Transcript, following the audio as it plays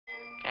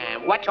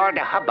what's all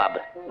the hubbub?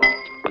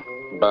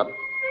 Bub?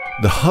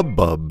 The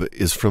hubbub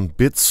is from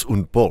Bits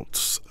und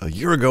Bolts. A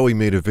year ago he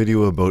made a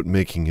video about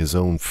making his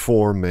own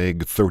 4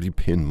 meg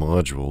 30-pin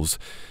modules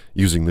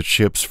using the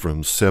chips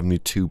from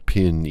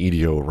 72-pin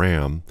EDO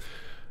RAM,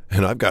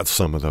 and I've got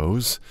some of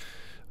those.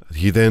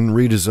 He then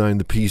redesigned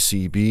the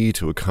PCB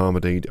to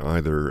accommodate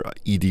either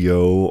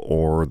EDO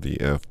or the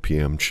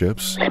FPM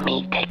chips. Let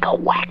me take a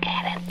whack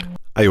at it.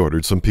 I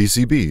ordered some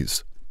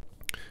PCBs.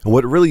 And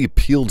what really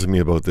appealed to me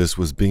about this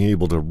was being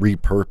able to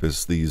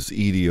repurpose these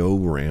EDO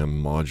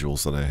RAM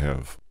modules that I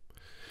have.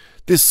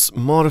 This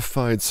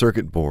modified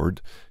circuit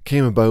board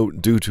came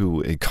about due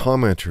to a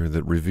commenter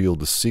that revealed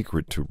the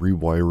secret to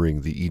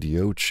rewiring the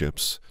EDO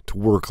chips to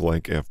work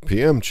like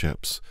FPM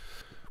chips.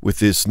 With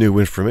this new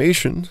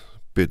information,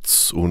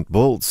 Bits und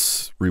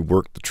Bolts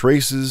reworked the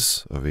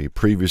traces of a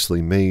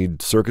previously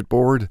made circuit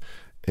board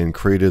and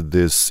created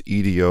this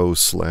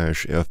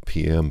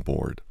EDO/FPM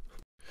board.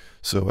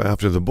 So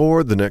after the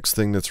board, the next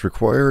thing that's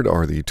required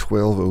are the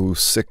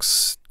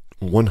 1206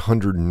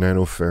 100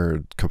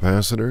 nanofarad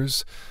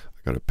capacitors.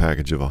 I got a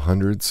package of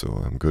 100,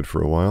 so I'm good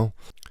for a while.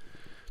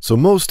 So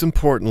most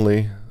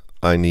importantly,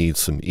 I need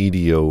some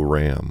EDO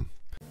RAM.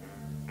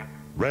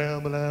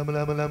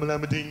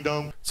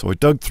 So I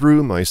dug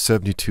through my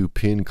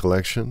 72-pin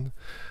collection,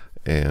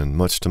 and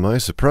much to my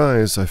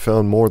surprise, I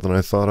found more than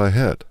I thought I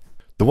had.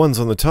 The ones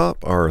on the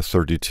top are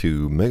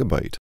 32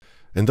 megabyte,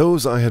 and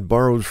those I had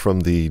borrowed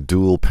from the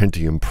dual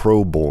Pentium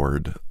Pro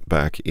board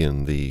back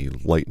in the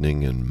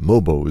Lightning and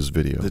Mobos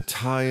video. The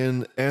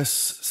tie-in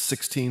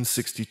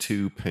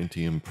S1662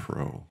 Pentium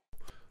Pro.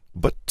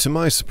 But to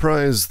my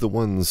surprise, the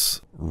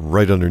ones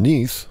right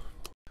underneath,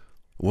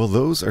 well,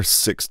 those are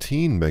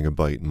 16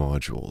 megabyte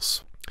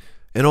modules.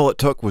 And all it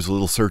took was a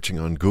little searching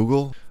on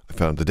Google. I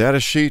found the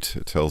data sheet.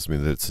 It tells me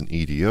that it's an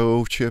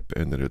EDO chip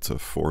and that it's a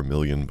 4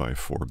 million by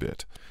 4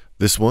 bit.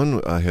 This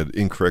one, I had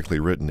incorrectly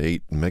written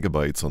 8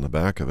 megabytes on the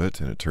back of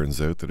it, and it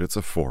turns out that it's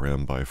a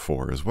 4M by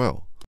 4 as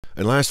well.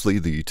 And lastly,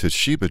 the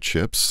Toshiba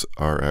chips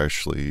are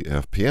actually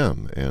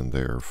FPM, and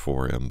they're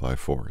 4M by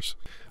 4s.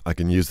 I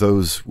can use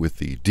those with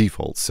the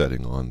default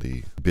setting on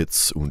the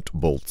Bits und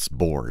Bolts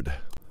board.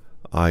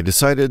 I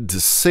decided to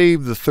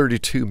save the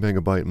 32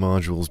 megabyte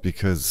modules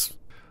because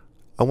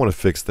I want to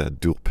fix that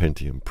dual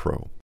Pentium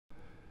Pro.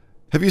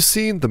 Have you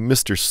seen the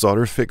Mr.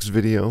 Solder Fix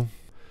video?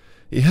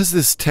 He has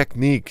this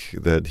technique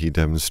that he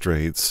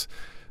demonstrates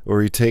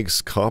where he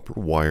takes copper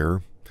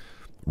wire,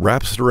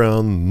 wraps it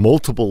around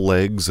multiple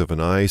legs of an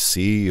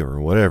IC or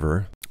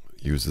whatever,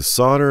 uses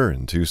solder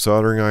and 2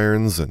 soldering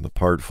irons, and the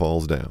part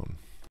falls down.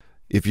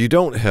 If you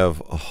don't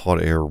have a hot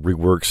air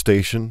rework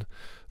station,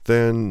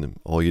 then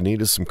all you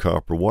need is some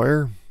copper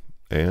wire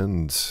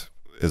and,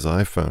 as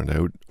I found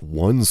out,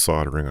 1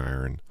 soldering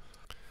iron.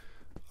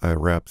 I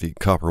wrap the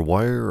copper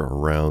wire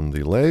around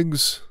the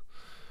legs.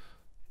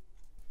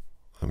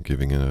 I'm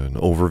giving an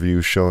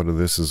overview shot of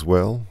this as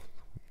well.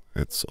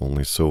 It's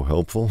only so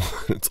helpful.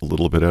 It's a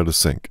little bit out of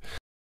sync.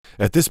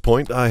 At this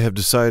point, I have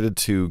decided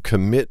to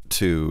commit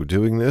to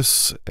doing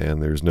this,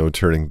 and there's no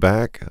turning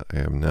back. I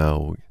am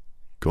now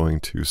going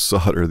to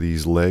solder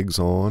these legs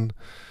on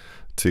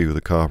to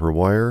the copper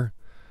wire,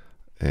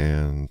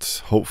 and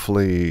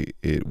hopefully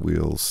it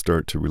will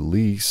start to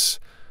release.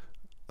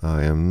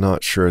 I am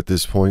not sure at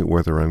this point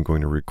whether I'm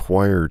going to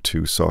require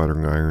 2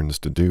 soldering irons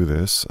to do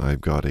this.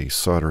 I've got a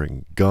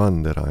soldering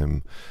gun that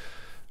I'm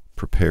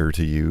prepared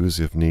to use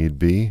if need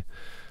be.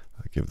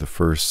 I give the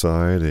first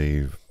side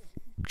a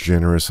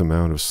generous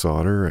amount of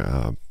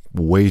solder,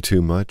 way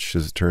too much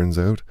as it turns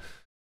out.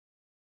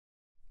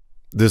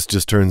 This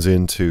just turns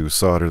into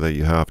solder that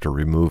you have to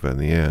remove at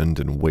the end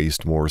and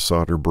waste more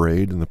solder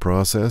braid in the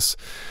process.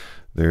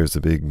 There's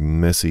a big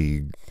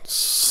messy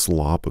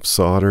slop of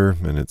solder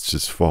and it's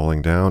just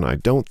falling down. I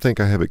don't think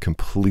I have it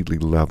completely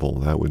level.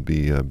 That would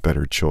be a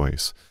better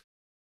choice.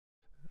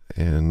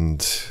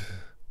 And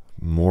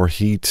more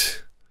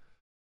heat.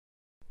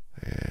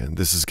 And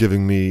this is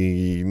giving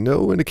me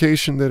no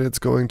indication that it's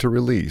going to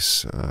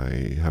release.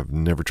 I have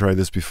never tried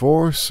this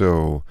before,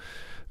 so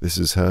this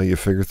is how you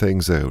figure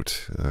things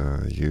out.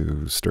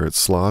 You start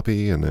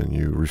sloppy and then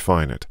you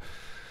refine it.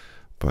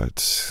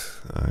 But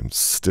I'm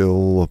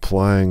still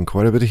applying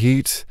quite a bit of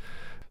heat.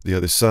 The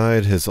other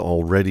side has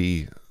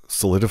already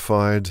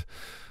solidified.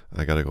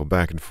 I gotta go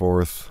back and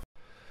forth.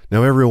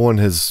 Now everyone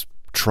has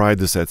tried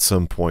this at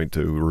some point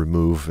to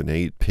remove an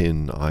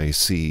 8-pin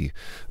IC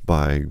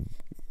by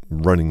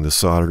running the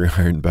soldering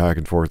iron back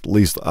and forth. At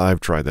least I've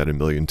tried that a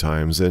million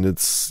times, and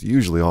it's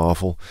usually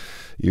awful.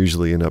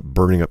 Usually end up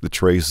burning up the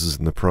traces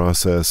in the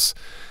process.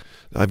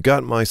 I've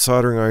got my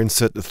soldering iron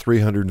set to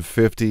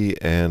 350,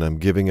 and I'm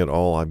giving it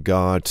all I've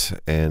got,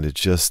 and it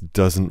just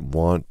doesn't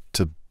want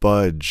to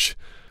budge.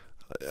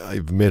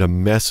 I've made a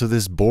mess of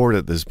this board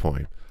at this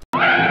point.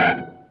 What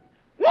am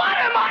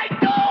I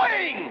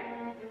doing?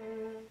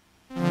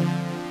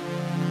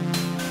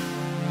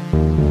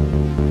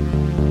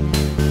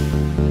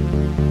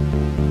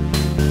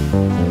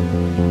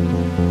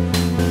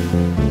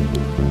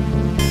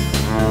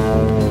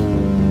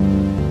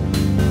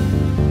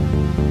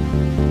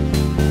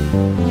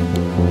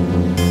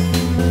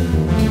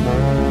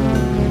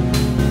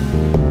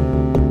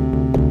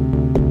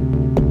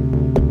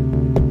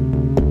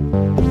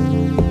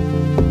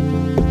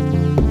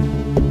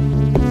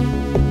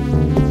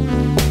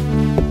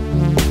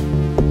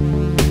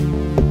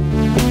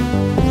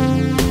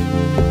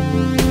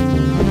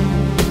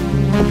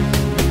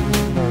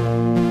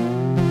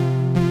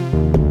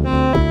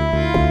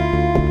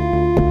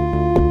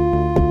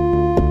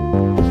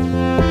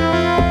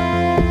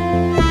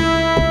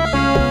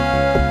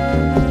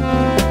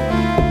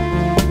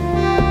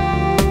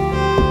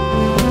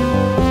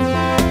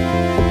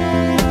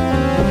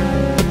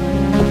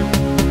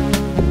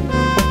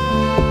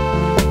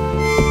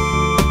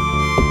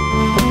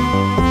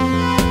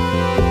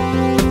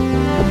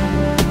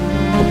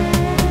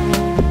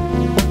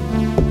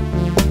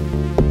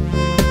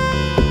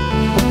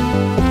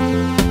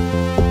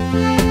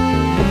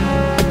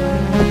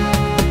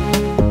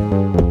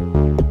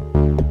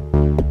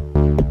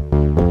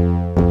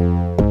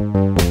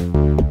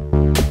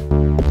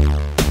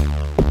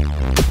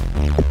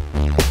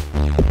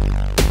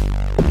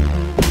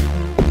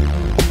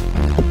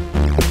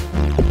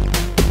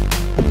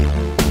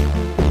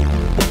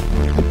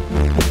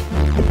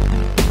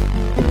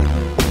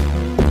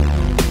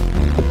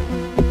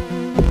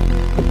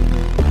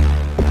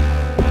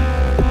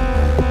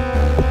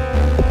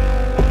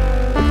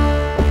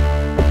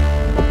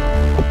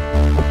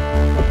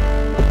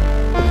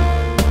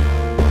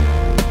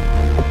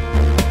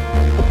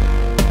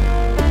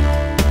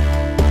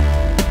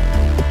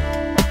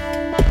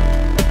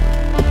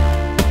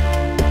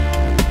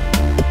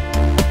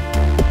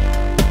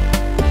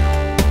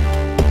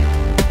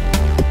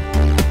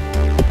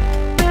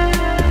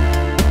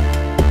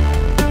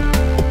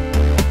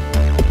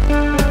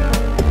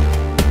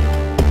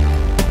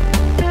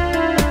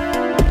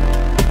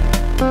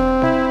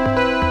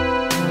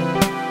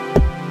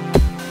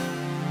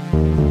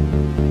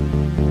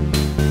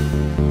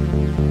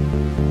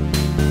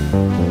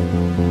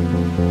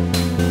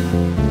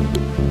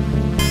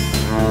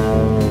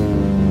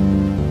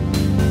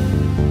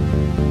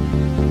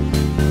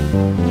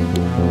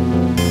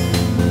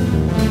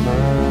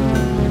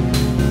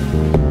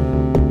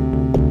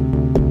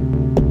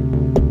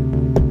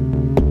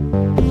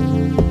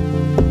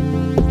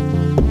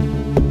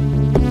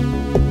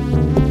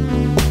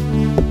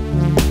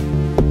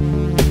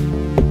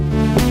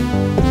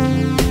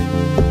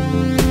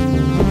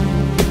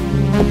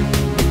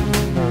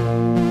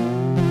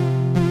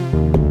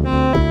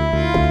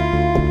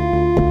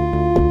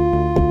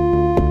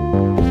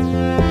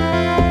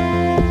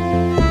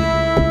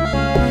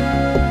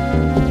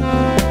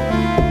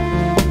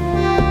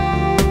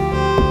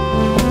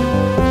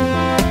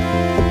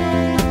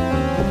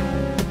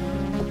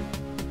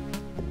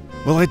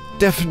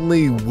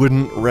 definitely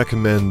wouldn't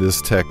recommend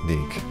this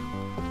technique.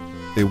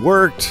 It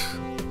worked,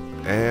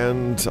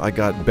 and I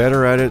got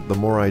better at it the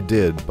more I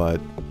did,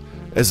 but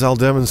as I'll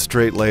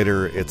demonstrate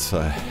later, it's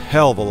a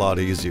hell of a lot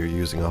easier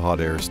using a hot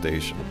air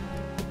station.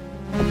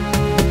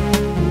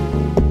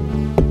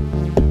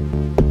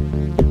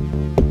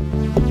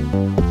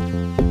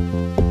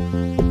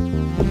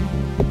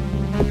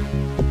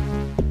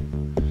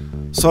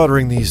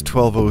 Soldering these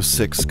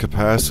 1206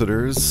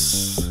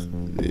 capacitors,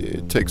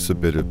 it takes a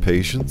bit of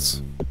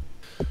patience,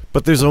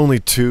 but there's only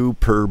 2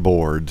 per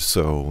board,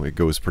 so it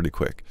goes pretty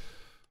quick.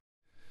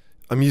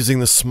 I'm using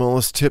the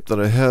smallest tip that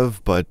I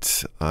have,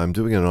 but I'm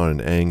doing it on an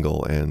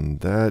angle,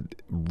 and that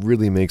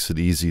really makes it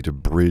easy to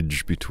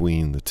bridge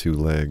between the 2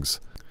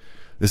 legs.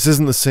 This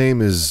isn't the same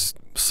as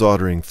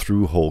soldering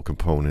through hole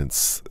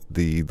components.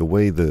 The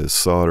way the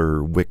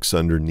solder wicks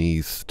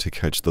underneath to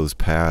catch those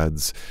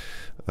pads,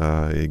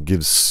 it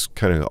gives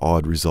kind of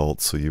odd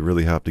results, so you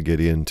really have to get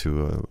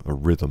into a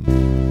rhythm.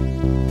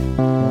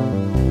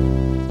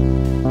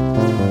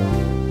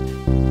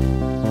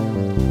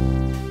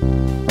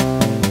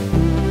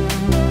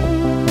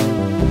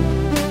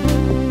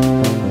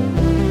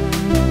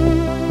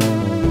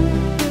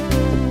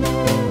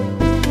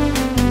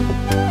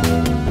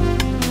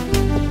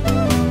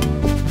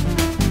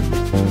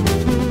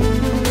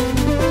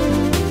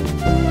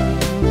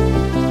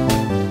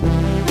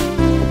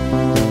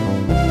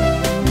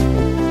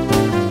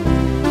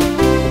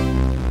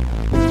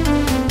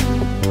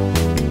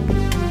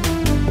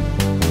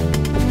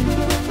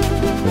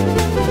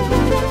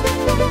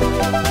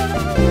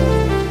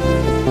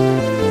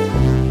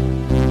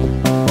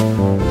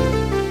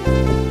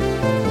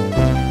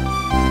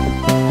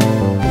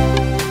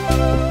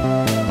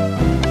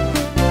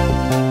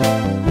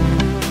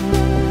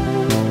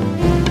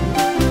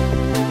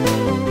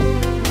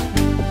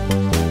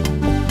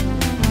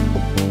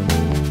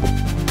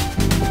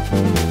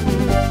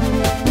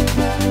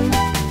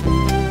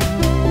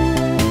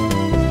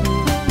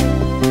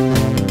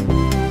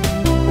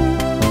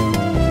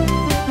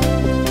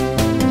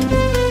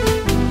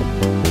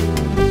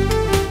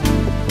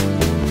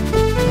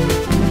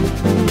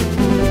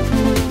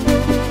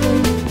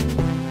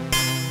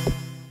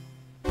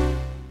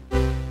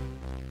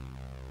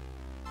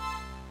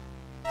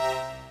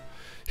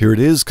 Here it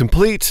is,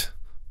 complete.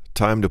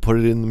 Time to put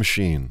it in the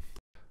machine.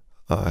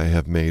 I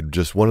have made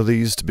just one of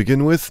these to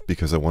begin with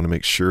because I want to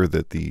make sure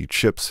that the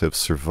chips have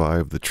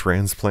survived the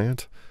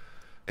transplant.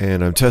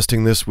 And I'm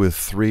testing this with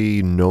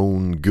 3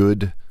 known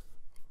good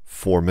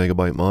 4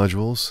 megabyte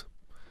modules.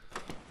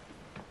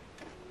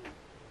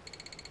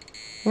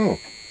 Oh.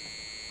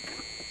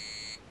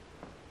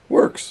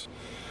 Works.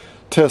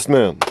 Test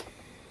man.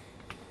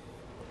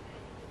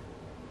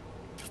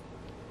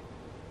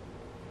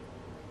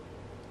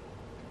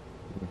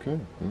 Okay.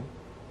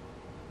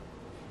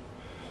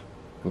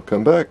 We'll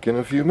come back in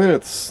a few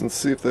minutes and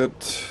see if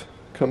that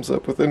comes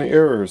up with any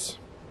errors.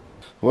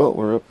 Well,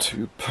 we're up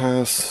to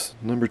pass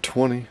number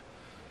 20.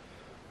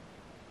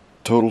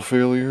 Total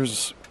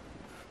failures,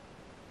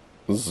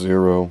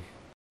 0.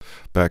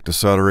 Back to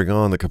soldering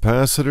on the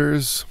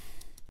capacitors.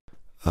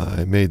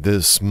 I made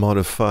this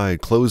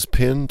modified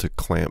clothespin to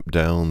clamp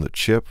down the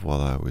chip while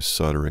I was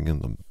soldering in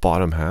the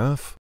bottom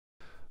half.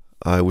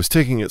 I was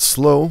taking it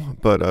slow,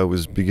 but I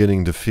was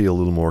beginning to feel a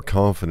little more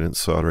confident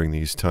soldering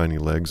these tiny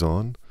legs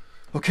on.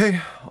 Okay,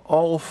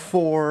 all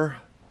 4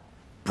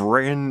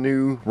 brand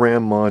new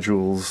RAM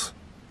modules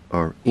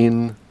are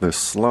in the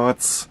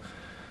slots.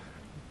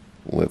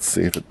 Let's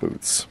see if it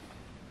boots.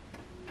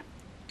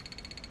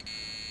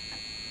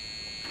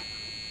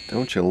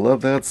 Don't you love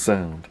that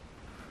sound?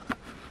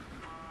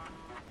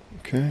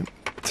 Okay,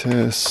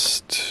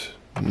 test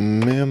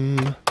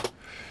mem.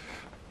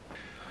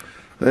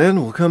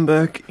 Then we'll come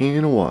back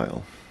in a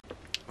while.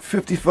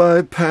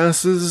 55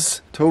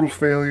 passes, total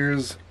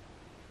failures,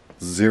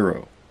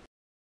 0.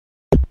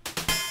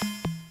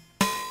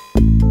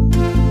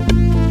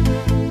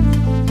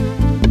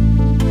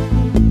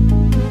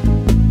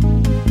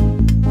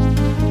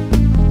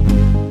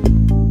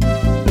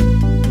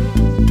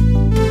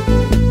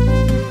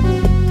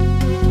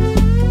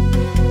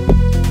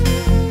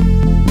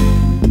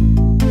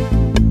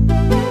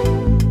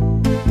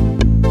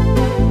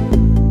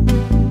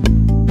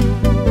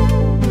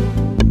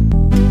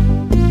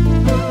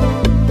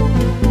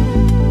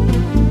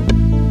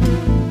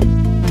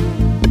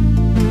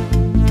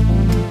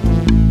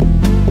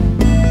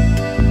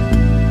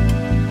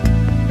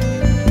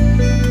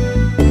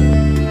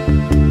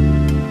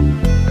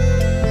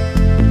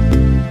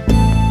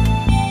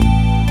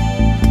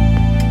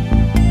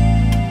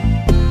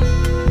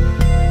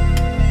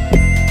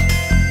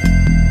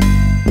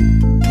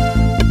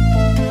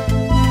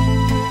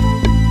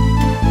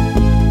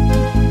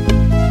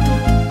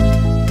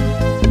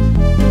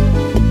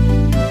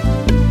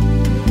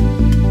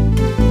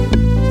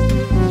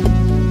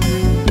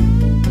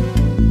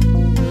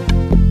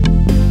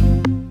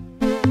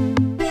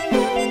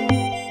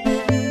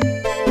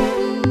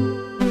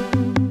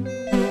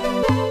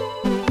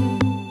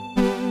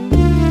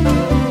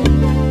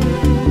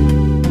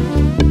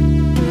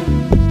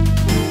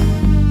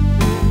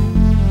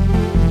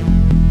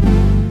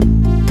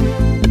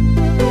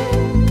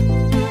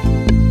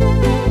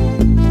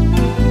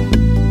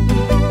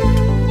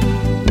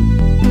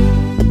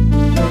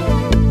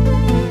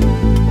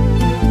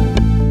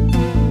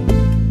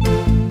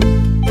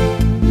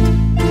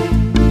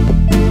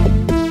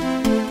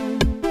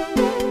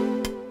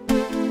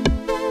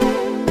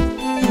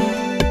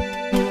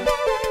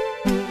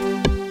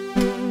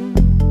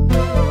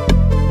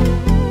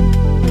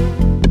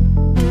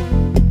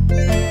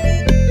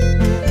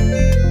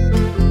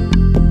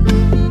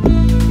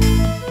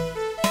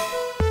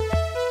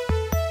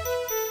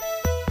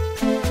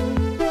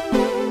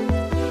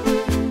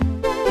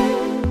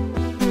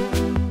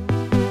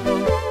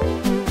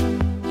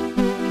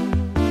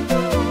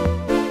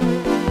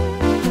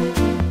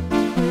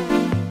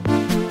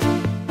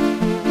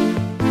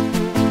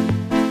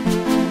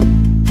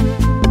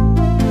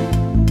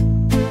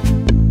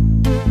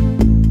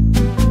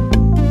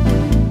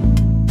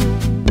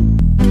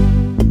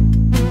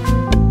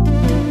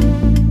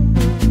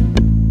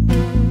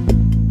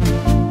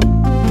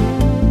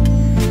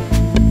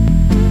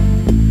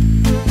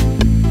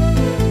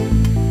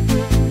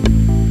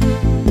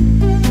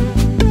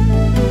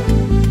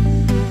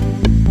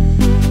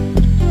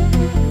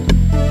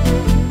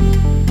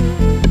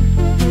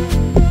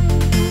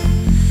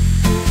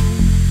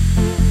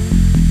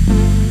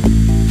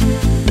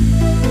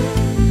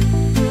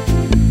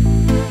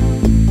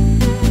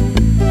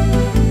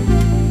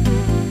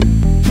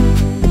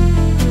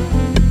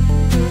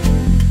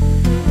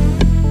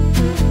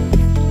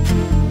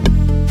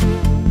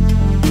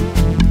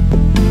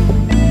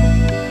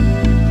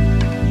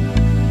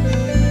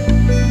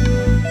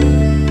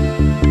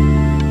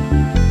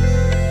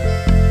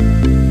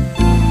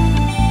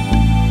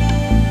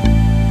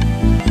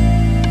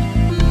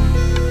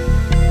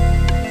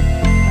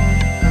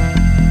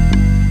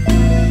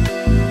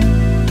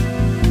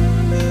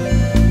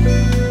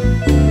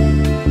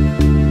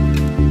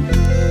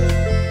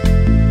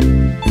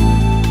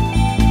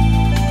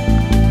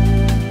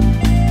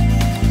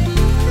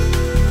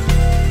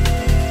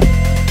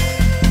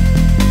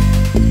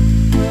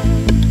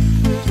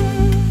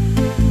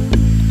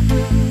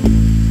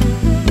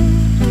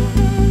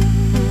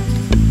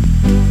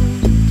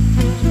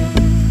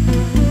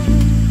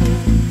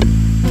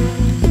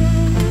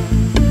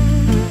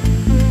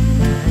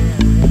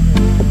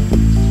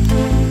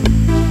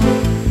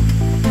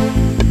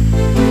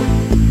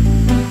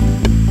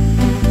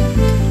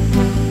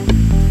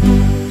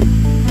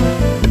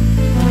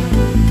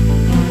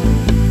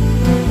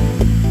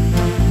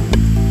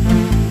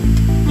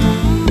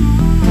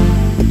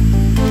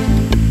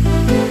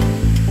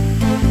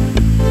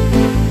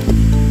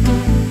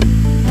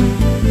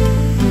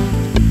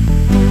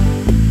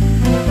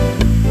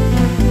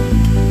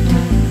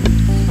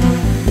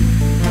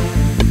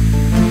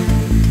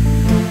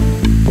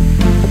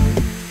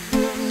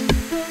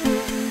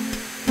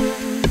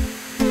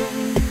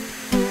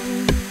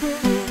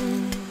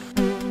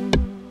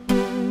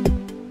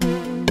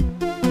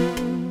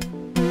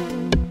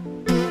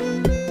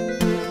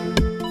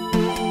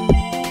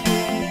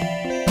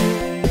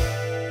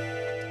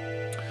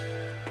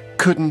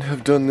 couldn't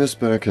have done this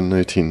back in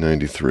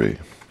 1993.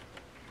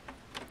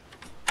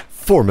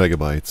 4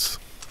 megabytes.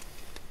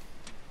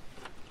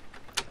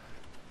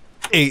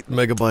 8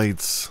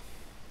 megabytes.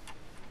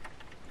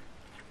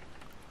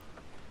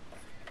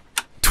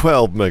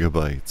 12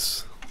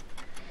 megabytes.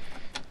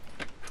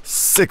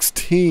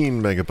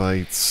 16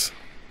 megabytes.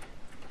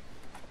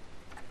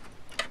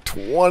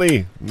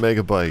 20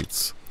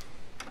 megabytes.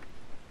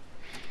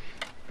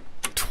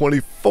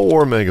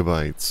 24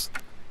 megabytes.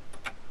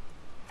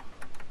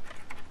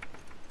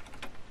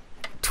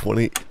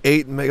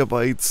 28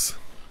 megabytes.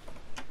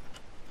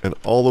 And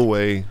all the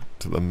way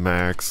to the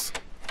max,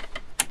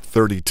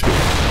 32.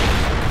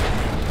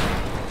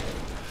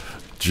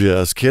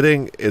 Just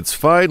kidding. It's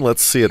fine.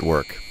 Let's see it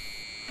work.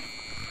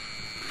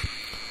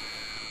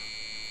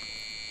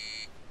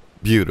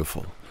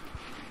 Beautiful.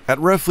 At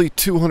roughly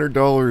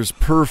 $200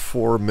 per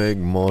 4 meg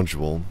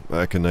module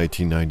back in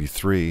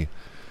 1993,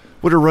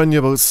 would have run you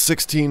about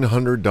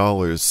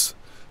 $1,600.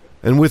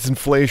 And with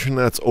inflation,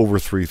 that's over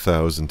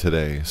 $3,000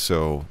 today.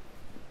 So,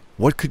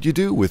 what could you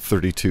do with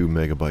 32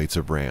 megabytes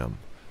of RAM?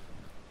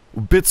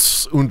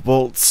 Bits und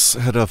Bolts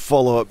had a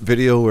follow-up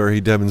video where he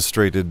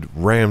demonstrated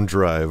RAM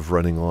drive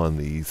running on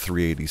the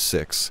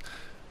 386,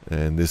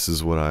 and this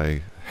is what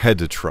I had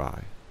to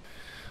try.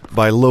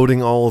 By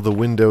loading all of the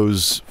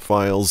Windows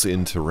files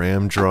into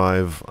RAM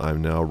drive,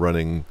 I'm now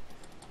running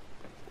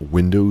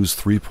Windows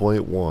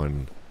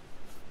 3.1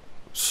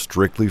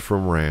 strictly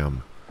from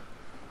RAM.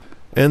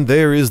 And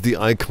there is the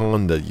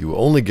icon that you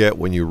only get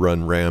when you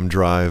run RAM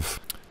drive.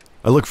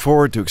 I look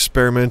forward to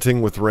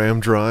experimenting with RAM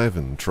drive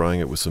and trying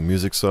it with some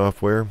music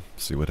software,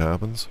 see what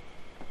happens.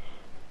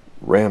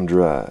 RAM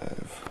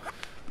drive.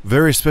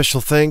 Very special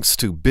thanks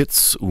to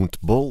Bits und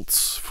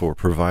Bolts for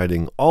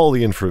providing all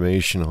the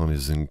information on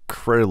his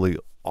incredibly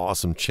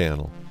awesome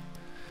channel.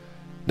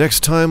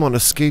 Next time on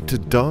Escape to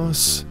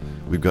DOS,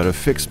 we've got to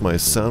fix my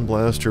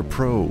SoundBlaster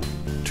Pro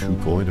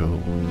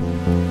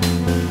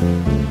 2.0.